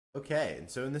Okay, and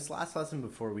so in this last lesson,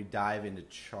 before we dive into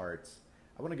charts,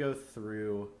 I want to go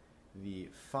through the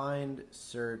find,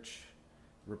 search,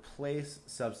 replace,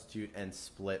 substitute, and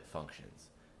split functions.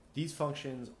 These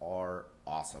functions are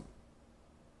awesome,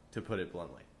 to put it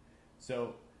bluntly.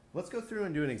 So let's go through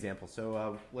and do an example.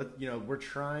 So we're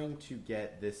trying to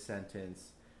get this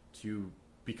sentence to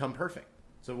become perfect.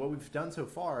 So what we've done so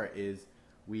far is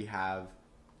we have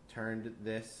turned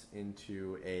this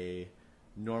into a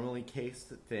normally cased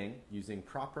thing using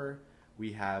proper.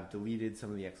 We have deleted some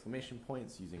of the exclamation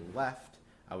points using left.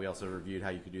 We also reviewed how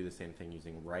you could do the same thing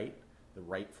using right, the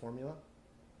right formula.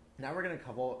 Now we're going to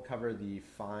cover the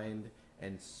find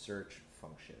and search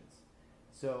functions.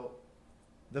 So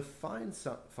the find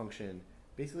function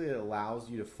basically allows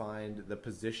you to find the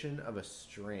position of a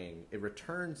string. It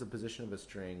returns the position of a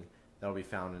string that will be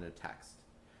found in a text.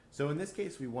 So in this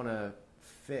case, we want to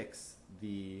fix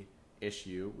the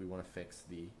issue. We want to fix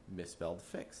the misspelled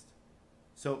fixed.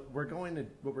 So what we're going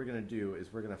to do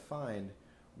is we're going to find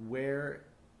where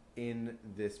in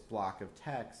this block of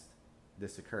text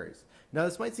this occurs. Now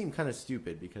this might seem kind of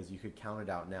stupid because you could count it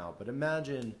out now, but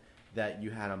imagine that you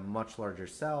had a much larger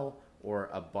cell or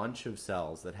a bunch of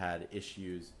cells that had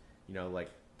issues,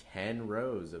 like 10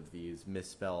 rows of these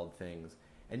misspelled things.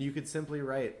 And you could simply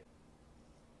write,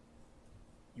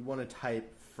 you want to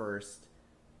type first,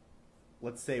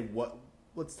 let's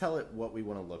tell it what we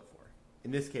want to look for.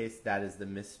 In this case, that is the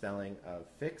misspelling of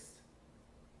fixed.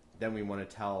 Then we want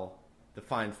to tell the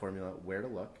find formula where to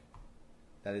look.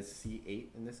 That is C8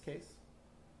 in this case.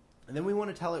 And then we want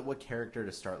to tell it what character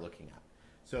to start looking at.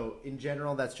 So in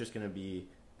general, that's just going to be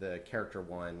the character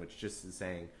 1, which just is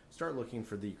saying start looking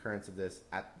for the occurrence of this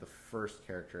at the first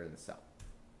character in the cell.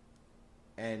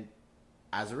 And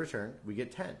as a return, we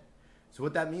get 10. So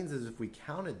what that means is if we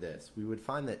counted this, we would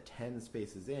find that 10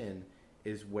 spaces in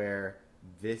is where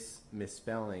this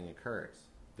misspelling occurs,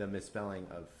 the misspelling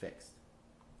of fixed.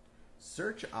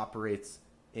 Search operates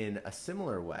in a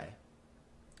similar way.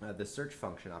 The search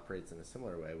function operates in a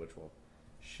similar way, which we'll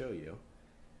show you.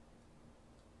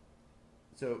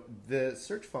 So the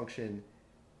search function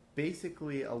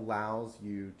basically allows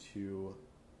you to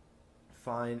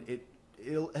find it.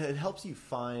 It helps you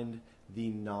find the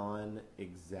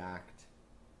non-exact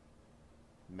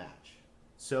match.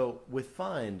 So with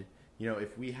find,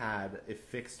 if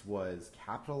fixed was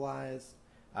capitalized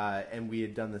and we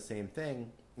had done the same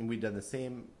thing and we'd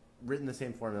written the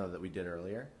same formula that we did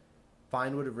earlier,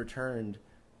 find would have returned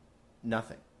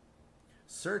nothing.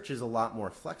 Search is a lot more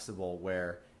flexible,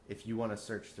 where if you want to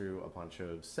search through a bunch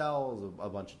of cells, a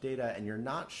bunch of data, and you're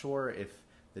not sure if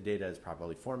the data is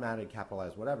properly formatted,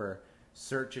 capitalized, whatever,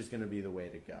 search is going to be the way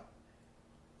to go.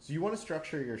 So you want to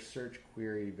structure your search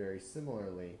query very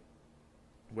similarly,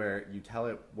 where you tell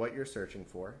it what you're searching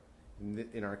for.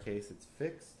 In our case, it's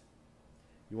fixed.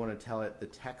 You want to tell it the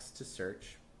text to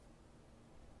search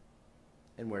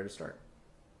and where to start.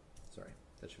 Sorry,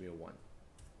 that should be a 1.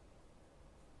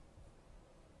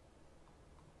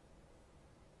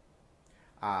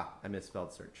 I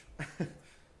misspelled search.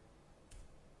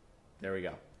 There we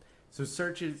go. So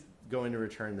search is going to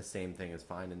return the same thing as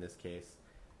find in this case.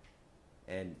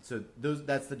 And so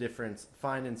that's the difference.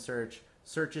 Find and search.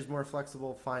 Search is more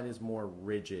flexible. Find is more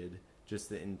rigid,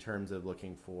 just in terms of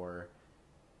looking for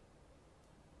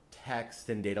text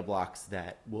and data blocks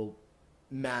that will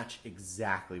match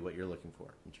exactly what you're looking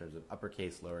for in terms of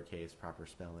uppercase, lowercase, proper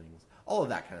spellings, all of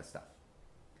that kind of stuff.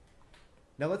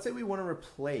 Now let's say we want to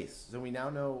replace. So we now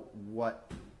know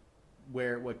what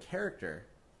character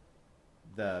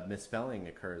the misspelling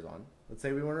occurs on. Let's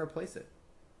say we want to replace it.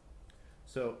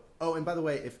 So, and by the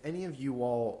way, if any of you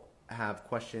all have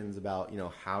questions about,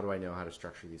 how do I know how to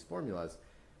structure these formulas,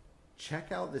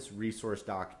 check out this resource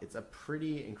doc. It's a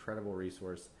pretty incredible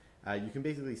resource. You can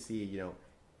basically see,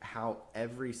 how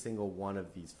every single one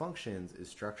of these functions is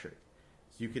structured.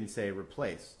 So you can say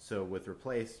replace. So with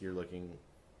replace, you're looking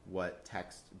what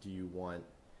text do you want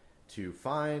to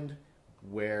find,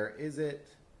 where is it,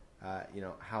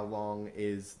 how long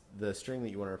is the string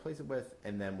that you want to replace it with,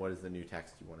 and then what is the new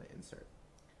text you want to insert.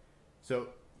 So,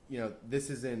 this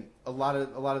isn't a lot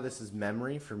of this is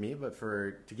memory for me, but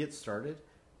to get started,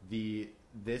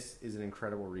 this is an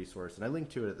incredible resource, and I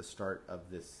linked to it at the start of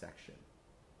this section.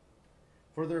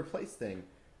 For the replace thing,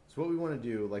 so what we want to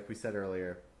do, like we said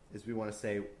earlier, is we want to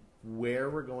say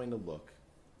where we're going to look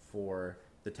for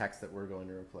the text that we're going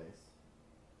to replace.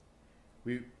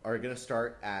 We are going to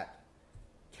start at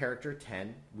character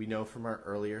 10. We know from our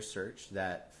earlier search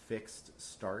that fixed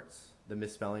starts, the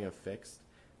misspelling of fixed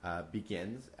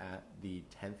begins at the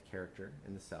 10th character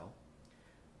in the cell.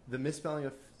 The misspelling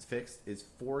of fixed is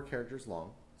 4 characters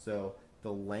long, so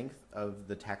the length of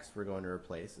the text we're going to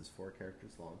replace is 4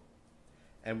 characters long.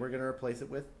 And we're going to replace it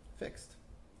with fixed.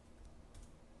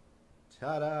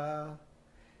 Ta-da!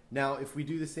 Now, if we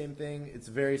do the same thing, it's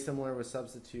very similar with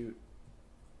substitute.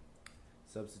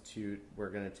 Substitute, we're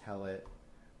going to tell it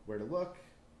where to look.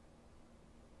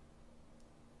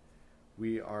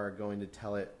 We are going to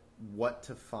tell it what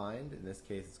to find. In this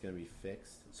case, it's going to be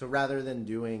fixed. So rather than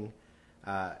doing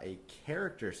a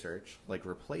character search like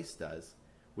replace does,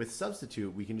 with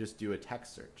substitute, we can just do a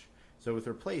text search. So with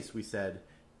replace, we said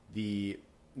we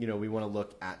want to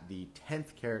look at the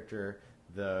 10th character.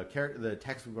 The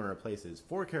text we want to replace is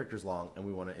 4 characters long, and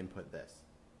we want to input this.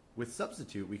 With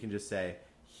substitute, we can just say,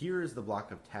 here is the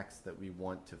block of text that we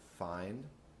want to find,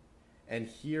 and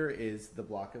here is the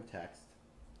block of text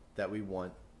that we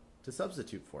want to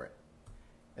substitute for it.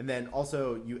 And then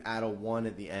also you add a 1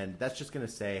 at the end. That's just going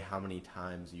to say how many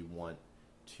times you want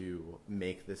to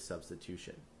make this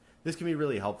substitution. This can be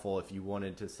really helpful if you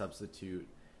wanted to substitute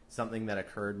something that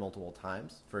occurred multiple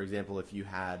times. For example, if you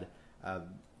had,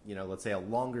 let's say a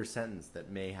longer sentence that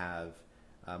may have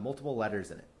multiple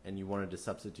letters in it, and you wanted to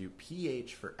substitute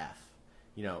PH for F.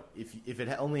 If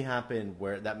it only happened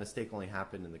where that mistake only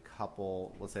happened in the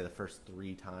couple, let's say the first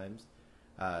 3 times,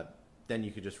 then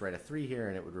you could just write a 3 here,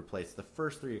 and it would replace the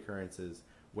first 3 occurrences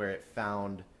where it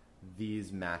found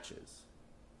these matches.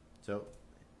 So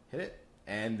hit it,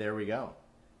 and there we go.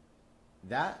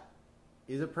 That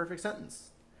is a perfect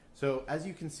sentence. So as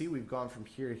you can see, we've gone from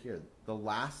here to here. The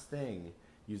last thing,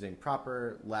 using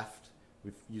proper, left,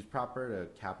 we've used proper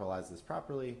to capitalize this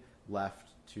properly, left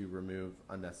to remove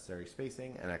unnecessary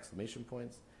spacing and exclamation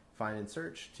points, find and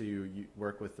search to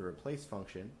work with the replace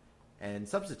function, and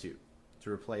substitute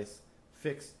to replace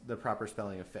the proper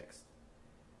spelling of fixed.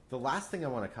 The last thing I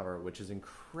want to cover, which is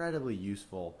incredibly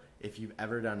useful if you've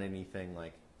ever done anything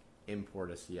like import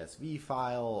a CSV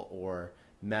file or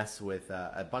mess with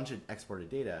a bunch of exported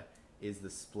data, is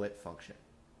the split function.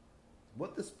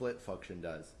 What the split function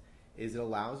does is it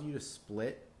allows you to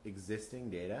split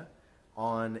existing data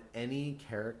on any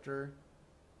character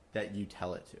that you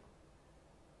tell it to.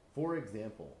 For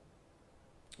example,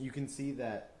 you can see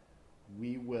that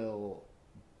we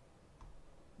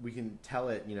can tell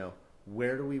it,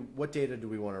 what data do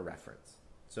we want to reference?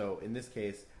 So in this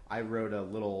case, I wrote a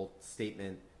little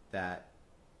statement that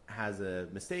has a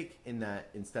mistake in that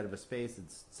instead of a space,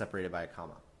 it's separated by a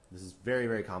comma. This is very,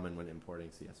 very common when importing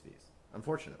CSVs,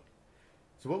 unfortunately.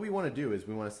 So what we want to do is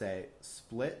we want to say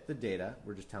split the data.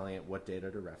 We're just telling it what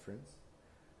data to reference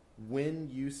when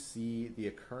you see the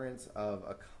occurrence of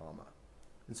a comma.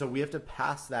 And so we have to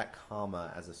pass that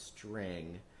comma as a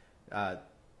string. A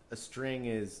string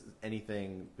is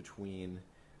anything between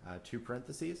 2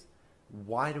 parentheses.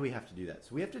 Why do we have to do that?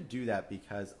 So we have to do that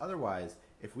because otherwise,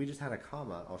 if we just had a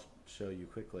comma, I'll show you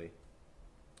quickly,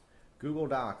 Google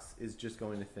Docs is just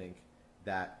going to think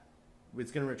that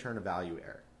it's going to return a value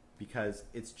error because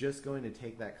it's just going to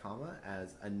take that comma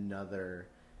as another,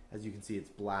 as you can see it's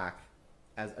black,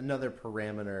 as another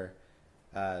parameter,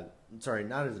 sorry,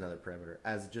 not as another parameter,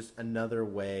 as just another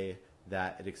way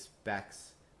that it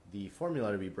expects the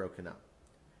formula to be broken up.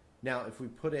 Now, if we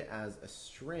put it as a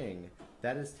string,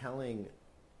 that is telling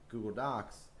Google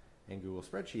Docs and Google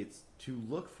Spreadsheets to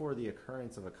look for the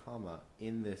occurrence of a comma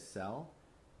in this cell,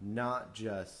 not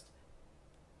just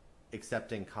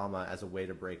accepting comma as a way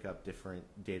to break up different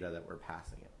data that we're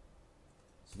passing it.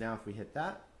 So now if we hit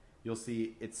that, you'll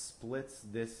see it splits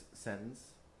this sentence,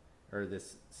 or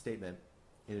this statement,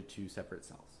 into 2 separate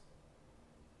cells.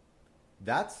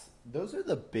 Those are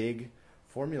the big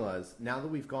formulas. Now that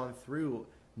we've gone through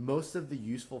most of the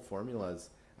useful formulas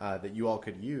that you all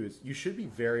could use, you should be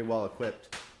very well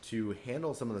equipped to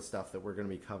handle some of the stuff that we're going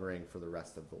to be covering for the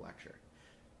rest of the lecture.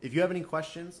 If you have any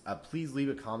questions, please leave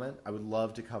a comment. I would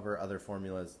love to cover other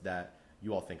formulas that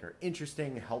you all think are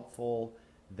interesting, helpful,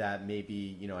 that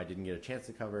maybe I didn't get a chance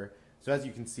to cover. So as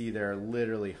you can see, there are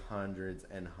literally hundreds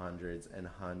and hundreds and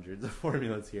hundreds of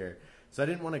formulas here. So I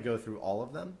didn't want to go through all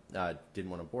of them.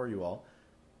 Didn't want to bore you all.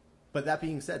 But that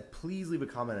being said, please leave a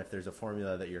comment if there's a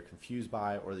formula that you're confused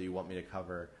by or that you want me to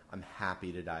cover. I'm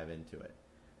happy to dive into it.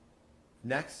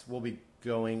 Next, we'll be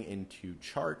going into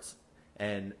charts,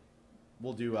 and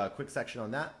we'll do a quick section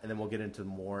on that, and then we'll get into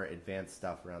more advanced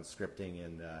stuff around scripting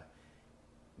and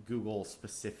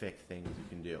Google-specific things you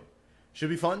can do. Should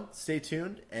be fun. Stay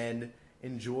tuned and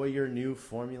enjoy your new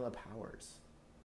formula powers.